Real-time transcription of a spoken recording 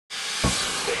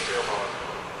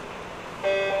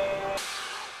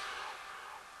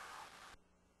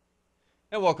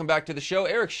And welcome back to the show.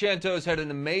 Eric Shanteau has had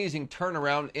an amazing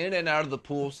turnaround in and out of the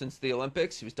pool since the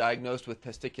Olympics. He was diagnosed with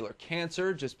testicular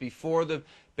cancer just before the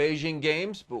Beijing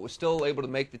Games, but was still able to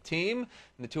make the team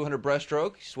in the 200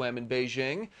 breaststroke. He swam in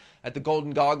Beijing. At the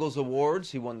Golden Goggles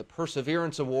Awards, he won the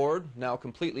Perseverance Award, now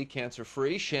completely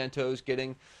cancer-free. Shanteau's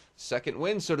getting second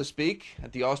win, so to speak.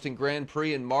 At the Austin Grand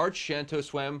Prix in March, Shanteau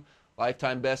swam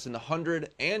lifetime best in the 100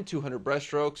 and 200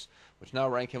 breaststrokes, which now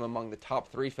rank him among the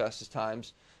top 3 fastest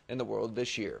times in the world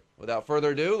this year. Without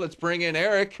further ado, let's bring in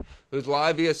Eric, who's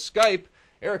live via Skype.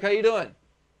 Eric, how you doing?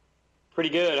 Pretty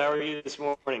good. How are you this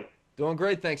morning? Doing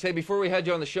great, thanks. Hey, before we had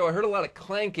you on the show, I heard a lot of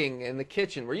clanking in the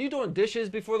kitchen. Were you doing dishes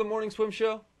before the morning swim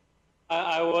show?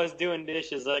 I was doing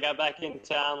dishes. I got back in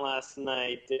town last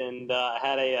night, and I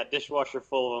had a dishwasher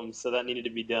full of them, so that needed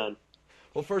to be done.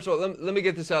 Well, first of all, let me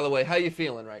get this out of the way. How you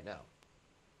feeling right now?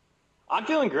 I'm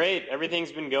feeling great.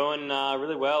 Everything's been going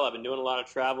really well. I've been doing a lot of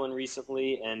traveling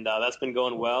recently, and that's been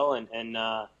going well.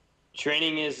 And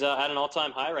training is at an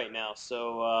all-time high right now,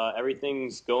 so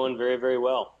everything's going very, very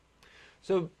well.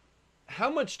 So how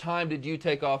much time did you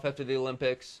take off after the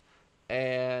Olympics?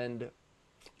 And,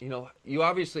 you know, you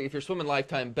obviously, if you're swimming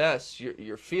lifetime bests,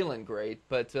 you're feeling great,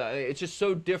 but it's just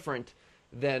so different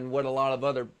than what a lot of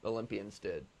other Olympians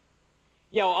did.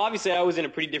 Yeah, well, obviously I was in a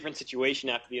pretty different situation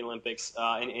after the Olympics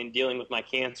in dealing with my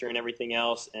cancer and everything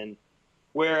else. And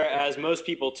whereas most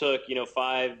people took,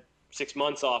 5-6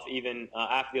 months off even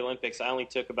after the Olympics, I only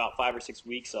took about 5 or 6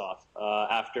 weeks off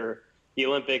after the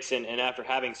Olympics and after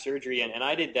having surgery. And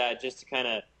I did that just to kind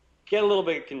of get a little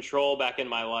bit of control back in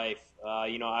my life.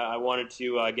 I wanted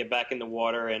to get back in the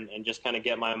water and just kind of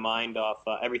get my mind off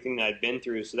everything that I'd been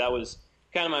through. So that was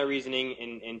kind of my reasoning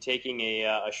in taking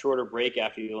a shorter break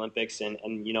after the Olympics, and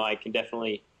I can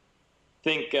definitely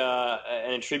think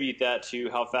and attribute that to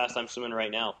how fast I'm swimming right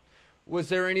now. Was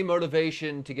there any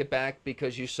motivation to get back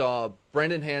because you saw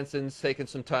Brendan Hansen's taking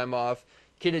some time off,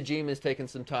 Kitajima's taking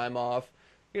some time off,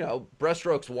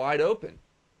 breaststroke's wide open?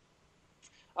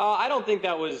 I don't think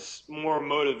that was more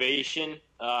motivation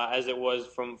as it was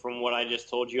from what I just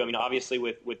told you. I mean, obviously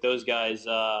with those guys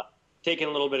taking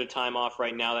a little bit of time off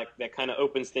right now, that kind of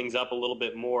opens things up a little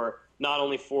bit more, not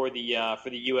only for the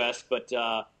U.S. but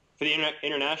for the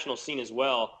international scene as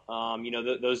well.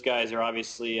 Those guys are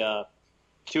obviously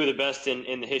two of the best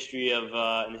in the history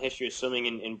of swimming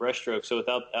in breaststroke. So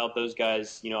without those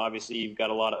guys, obviously you've got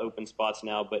a lot of open spots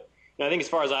now. But I think as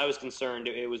far as I was concerned,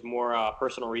 it was more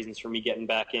personal reasons for me getting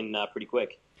back in pretty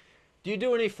quick. Do you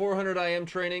do any 400 IM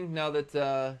training now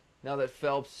that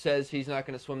Phelps says he's not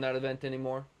going to swim that event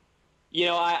anymore?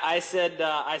 I said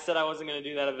I wasn't going to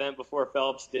do that event before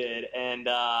Phelps did, and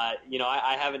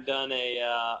I haven't done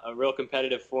a real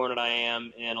competitive 400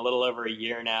 IM in a little over a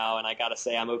year now, and I got to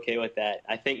say I'm okay with that.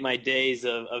 I think my days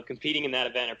of competing in that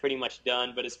event are pretty much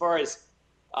done. But as far as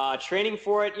training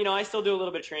for it, I still do a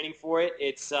little bit of training for it.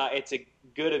 It's a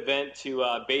good event to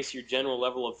base your general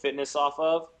level of fitness off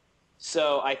of.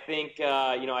 So I think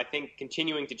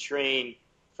continuing to train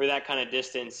for that kind of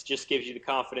distance just gives you the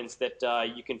confidence that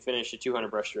you can finish a 200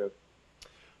 breaststroke.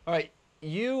 All right,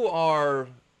 you are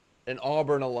an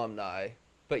Auburn alumni,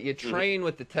 but you train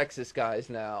with the Texas guys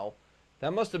now.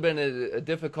 That must have been a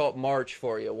difficult march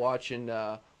for you watching,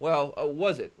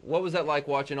 was it? What was that like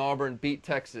watching Auburn beat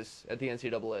Texas at the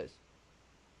NCAAs?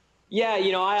 Yeah,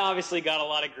 I obviously got a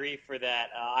lot of grief for that.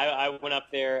 I went up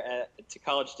there to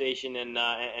College Station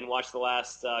and watched the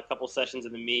last couple sessions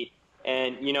of the meet.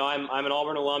 And, I'm an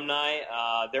Auburn alumni.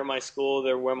 They're my school.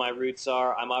 They're where my roots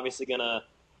are. I'm obviously going to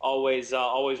always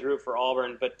root for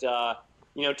Auburn. But,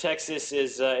 Texas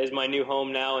is my new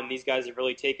home now, and these guys have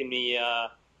really taken me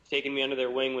under their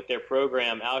wing with their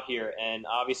program out here. And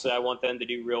obviously I want them to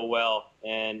do real well.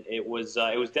 And it was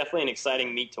definitely an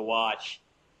exciting meet to watch.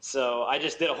 So I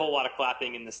just did a whole lot of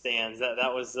clapping in the stands.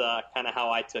 That was kind of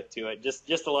how I took to it.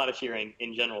 Just a lot of cheering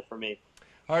in general for me.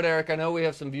 All right, Eric, I know we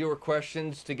have some viewer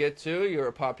questions to get to. You're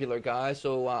a popular guy,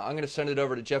 so I'm going to send it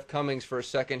over to Jeff Cummings for a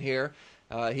second here.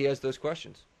 He has those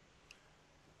questions.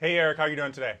 Hey, Eric, how are you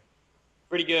doing today?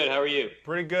 Pretty good. How are you?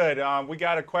 Pretty good. We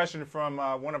got a question from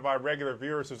one of our regular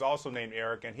viewers who's also named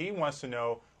Eric, and he wants to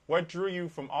know, what drew you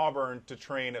from Auburn to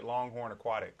train at Longhorn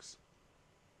Aquatics?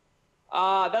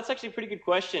 That's actually a pretty good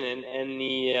question, and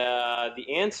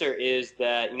the answer is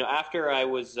that after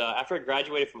I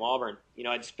graduated from Auburn,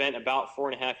 I'd spent about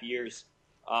 4.5 years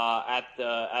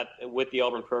with the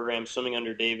Auburn program swimming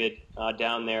under David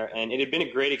down there, and it had been a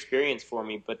great experience for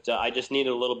me. But I just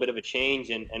needed a little bit of a change,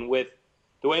 and with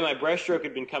the way my breaststroke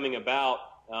had been coming about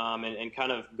and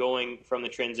kind of going from the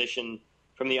transition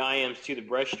from the IMs to the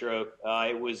breaststroke,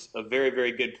 it was a very,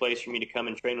 very good place for me to come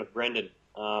and train with Brendan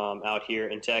out here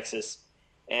in Texas.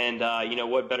 And,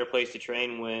 what better place to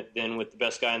train than with the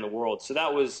best guy in the world. So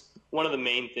that was one of the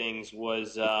main things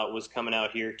was coming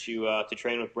out here to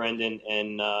train with Brendan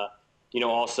and,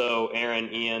 also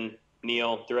Aaron, Ian,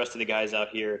 Neil, the rest of the guys out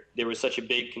here. There was such a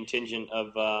big contingent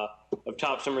of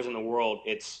top swimmers in the world.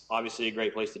 It's obviously a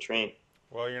great place to train.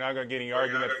 Well, you're not going to get any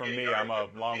argument from me. I'm a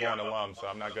Longhorn alum, so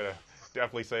I'm not going to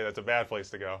definitely say that's a bad place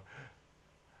to go.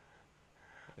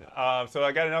 So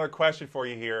I got another question for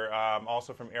you here,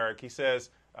 also from Eric. He says,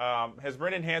 has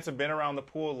Brendan Hansen been around the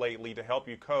pool lately to help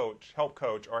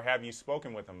coach, or have you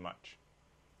spoken with him much?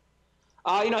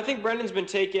 I think Brendan's been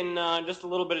taking just a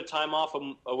little bit of time off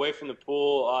away from the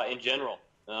pool in general.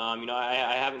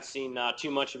 I haven't seen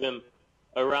too much of him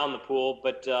around the pool,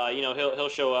 but he'll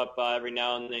show up every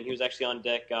now and then. He was actually on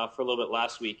deck for a little bit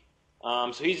last week,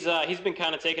 so he's been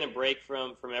kind of taking a break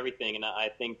from everything, and I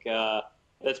think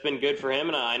that's been good for him.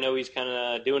 And I know he's kind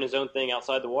of doing his own thing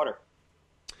outside the water.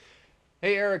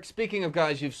 Hey, Eric, speaking of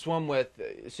guys you've swum with,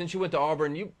 since you went to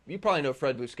Auburn, you probably know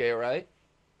Fred Bousquet, right?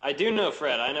 I do know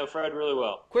Fred. I know Fred really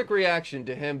well. Quick reaction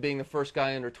to him being the first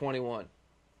guy under 21.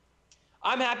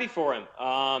 I'm happy for him.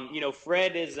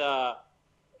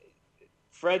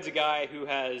 Fred's a guy who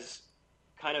has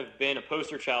kind of been a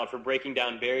poster child for breaking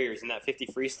down barriers in that 50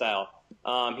 freestyle.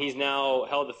 He's now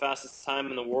held the fastest time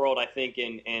in the world, I think,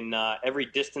 in every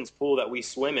distance pool that we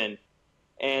swim in.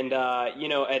 And,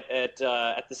 at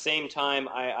the same time,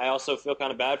 I also feel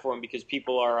kind of bad for him because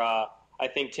people are, I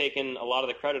think, taking a lot of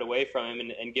the credit away from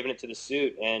him and giving it to the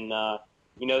suit. And,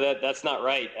 that's not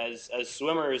right. As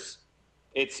swimmers,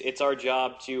 it's our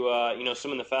job to,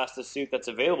 swim in the fastest suit that's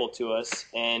available to us.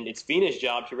 And it's FINA's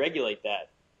job to regulate that.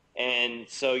 And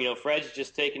so, Fred's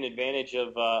just taking advantage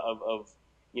of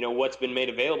what's been made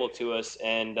available to us.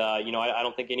 And, I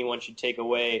don't think anyone should take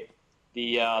away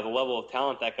the level of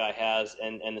talent that guy has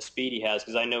and the speed he has,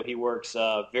 because I know he works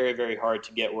very, very hard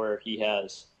to get where he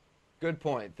has. Good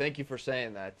point. Thank you for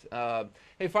saying that.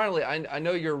 Hey, finally, I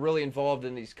know you're really involved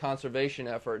in these conservation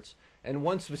efforts, and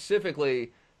one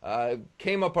specifically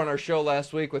came up on our show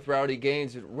last week with Rowdy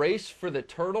Gaines. Race for the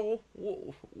Turtle?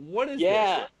 What is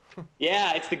this?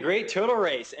 Yeah, it's the Great Turtle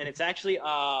Race, and it's actually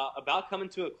about coming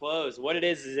to a close. What it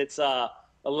is it's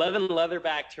 11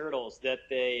 leatherback turtles that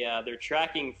they're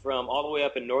tracking from all the way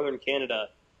up in northern Canada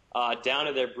down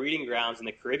to their breeding grounds in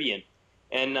the Caribbean.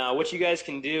 And what you guys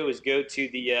can do is go to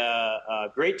the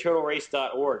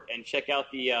greatturtlerace.org and check out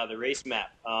the race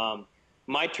map.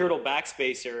 My Turtle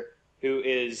Backspacer, who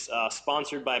is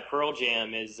sponsored by Pearl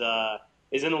Jam, is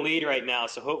in the lead right now.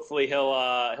 So hopefully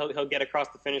he'll get across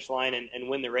the finish line and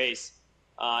win the race.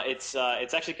 It's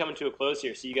actually coming to a close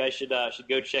here, so you guys should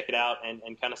go check it out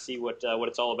and kind of see what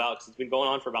it's all about, because it's been going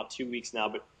on for about 2 weeks now.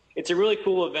 But it's a really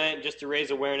cool event just to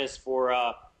raise awareness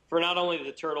for not only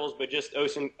the turtles but just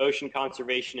ocean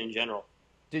conservation in general.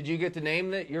 Did you get to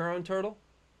name your own turtle?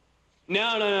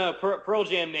 No. Pearl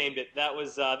Jam named it. That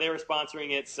was they were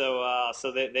sponsoring it, so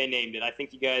they named it. I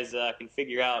think you guys can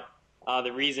figure out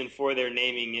the reason for their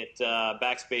naming it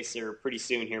Backspacer pretty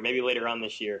soon here, maybe later on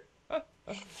this year.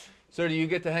 So do you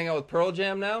get to hang out with Pearl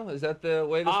Jam now? Is that the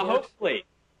way this works?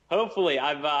 Hopefully.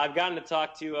 I've gotten to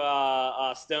talk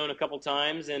to Stone a couple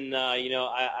times, and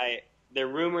the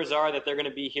rumors are that they're going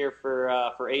to be here for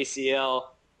ACL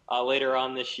later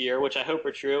on this year, which I hope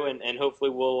are true, and hopefully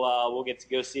we'll get to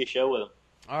go see a show with them.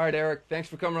 All right, Eric. Thanks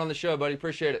for coming on the show, buddy.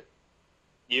 Appreciate it.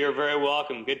 You're very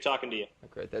welcome. Good talking to you.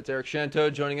 Great. That's Eric Shanteau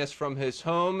joining us from his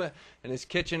home and his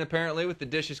kitchen, apparently, with the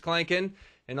dishes clanking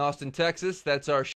in Austin, Texas. That's our